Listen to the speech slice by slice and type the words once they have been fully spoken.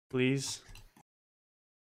please.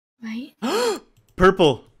 Right?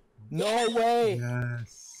 Purple. No way.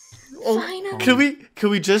 Yes. Finally. Can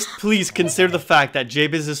we just please consider the fact that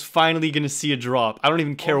Jabez is finally gonna see a drop? I don't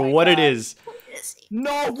even care my what it God. is.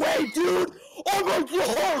 No way, dude. Oh my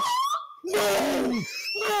gosh. No.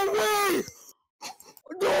 No way.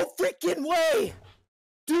 No freaking way.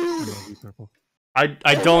 Dude. Purple.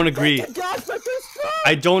 I don't agree. Freaking gosh, my first try.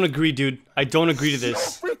 I don't agree, dude. I don't agree to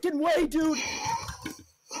this. No freaking way, dude.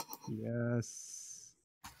 Yes.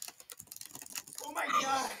 Oh my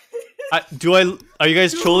God. Are you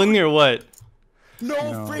guys trolling me or what? No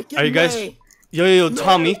freaking Are you guys? way. Yo,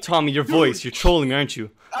 Tommy, your voice. You're trolling me, aren't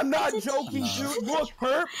you? I'm not joking, dude. Look,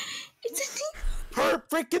 Perp. It's a Perp,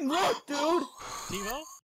 freaking look, dude. Timo?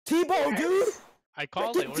 Tebow, dude. I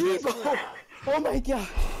called it. Freaking Tebow. Oh my God.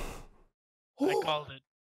 I called it.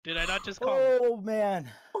 Did I not just call it? Oh man.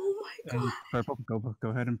 Oh my God. Purple, go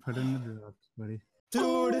ahead and put in the drops, buddy.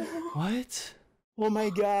 Dude. What? Oh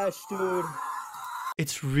my gosh, dude.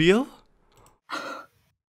 It's real? Oh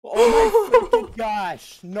my freaking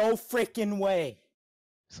gosh. No freaking way.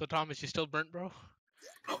 So Thomas, you still burnt, bro?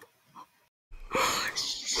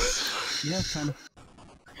 Yeah, kind of.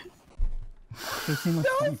 No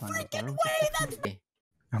freaking way. That's.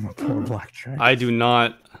 I'm a pro black track. I do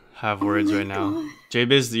not have words right now.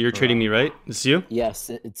 Jabez, you're trading me, right? It's you? Yes,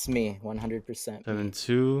 it's me, 100%.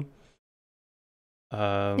 7-2.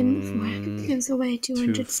 Gives away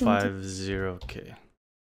 200 something. 250. Okay.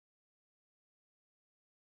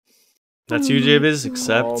 That's you, Jabez.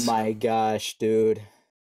 Accept. Oh my gosh, dude.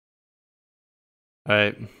 All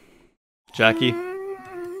right, Jackie.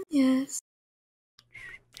 Yes.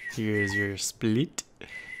 Here's your split.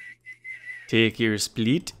 Take your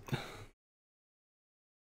split.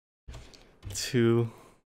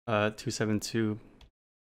 272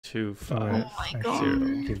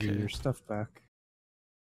 250. Give you your stuff back.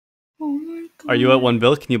 Oh my God. Are you at 1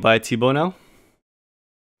 bill? Can you buy a T-Bow now?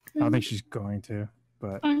 I don't think she's going to,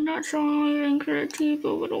 but I'm not sure how I can create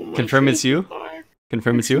T-Bow, but oh my Confirm it's you? God.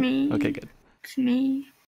 Confirm it's you? me. Okay, good. It's me.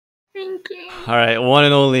 Thank you. All right, one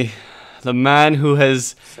and only. The man who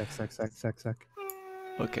has... Sec.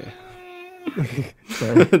 Okay.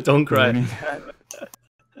 Sorry. Don't cry.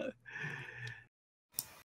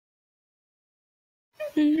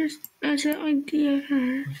 That's an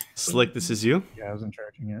idea. Slick, this is you? Yeah, I wasn't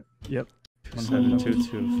charging it. Yep.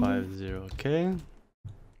 72250. Okay.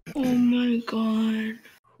 Oh my God.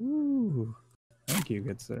 Ooh. Thank you,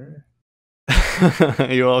 good sir.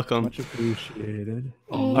 You're welcome. Much appreciated.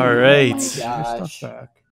 Oh All right. Your stuff back.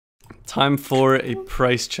 Time for a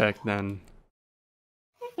price check then.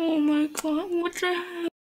 Oh my God. What the hell?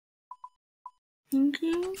 Thank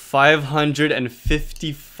you.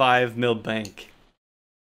 555 mil bank.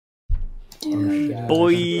 Dude.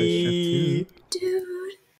 Boy. Dude.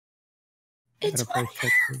 It's Got a price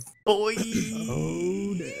check too. Boy.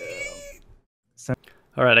 Oh, damn.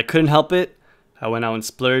 Alright, I couldn't help it. I went out and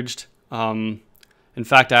splurged. In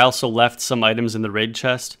fact, I also left some items in the raid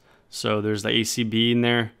chest. So there's the ACB in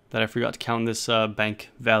there that I forgot to count this bank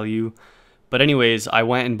value. But anyways, I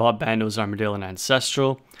went and bought Bando's Armadillo and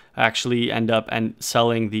Ancestral. I actually end up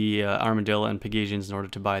selling the Armadillo and Pegasians in order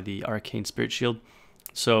to buy the Arcane Spirit Shield.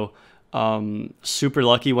 So, super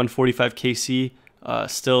lucky, 145 KC.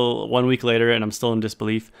 Still 1 week later, and I'm still in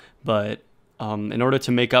disbelief. But in order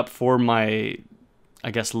to make up for my,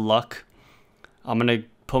 I guess, luck, I'm going to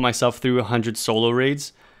put myself through 100 solo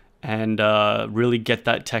raids and really get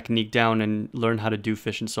that technique down and learn how to do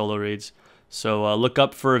fish and solo raids. So look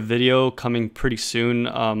up for a video coming pretty soon.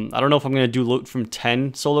 I don't know if I'm going to do loot from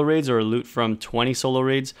 10 solo raids or loot from 20 solo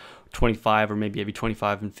raids, 25 or maybe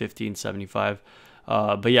 25 and 50 and 75.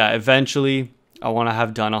 But yeah, eventually I want to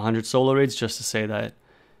have done 100 solo raids just to say that,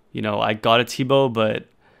 you know, I got a T-Bow, but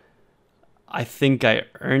I think I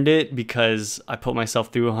earned it because I put myself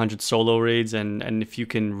through 100 solo raids. And if you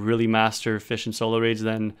can really master fish and solo raids,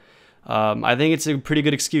 then I think it's a pretty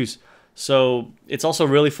good excuse. So it's also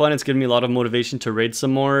really fun. It's given me a lot of motivation to raid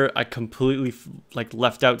some more. I completely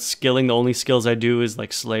left out skilling. The only skills I do is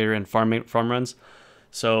like Slayer and farm runs.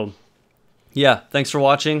 So yeah, thanks for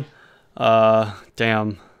watching. Damn,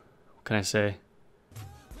 what can I say?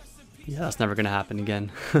 Yeah, that's never gonna happen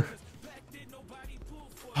again.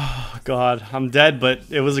 Oh God, I'm dead, but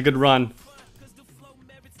it was a good run.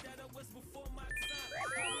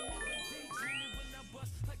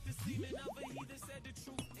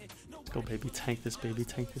 Let's go, baby. Tank this, baby.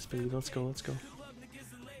 Tank this, baby. Let's go. Let's go.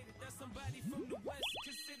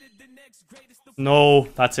 No,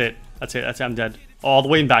 that's it. That's it. That's it. I'm dead. All the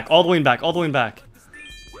way back. All the way back. All the way back.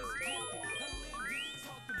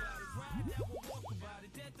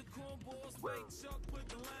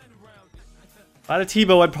 If I had a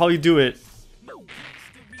T-bow, I'd probably do it.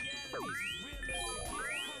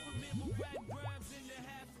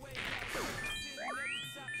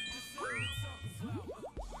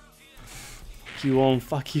 You won't.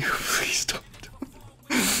 Fuck you. Please don't.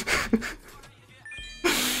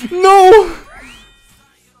 No!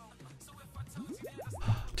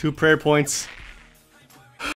 2 prayer points.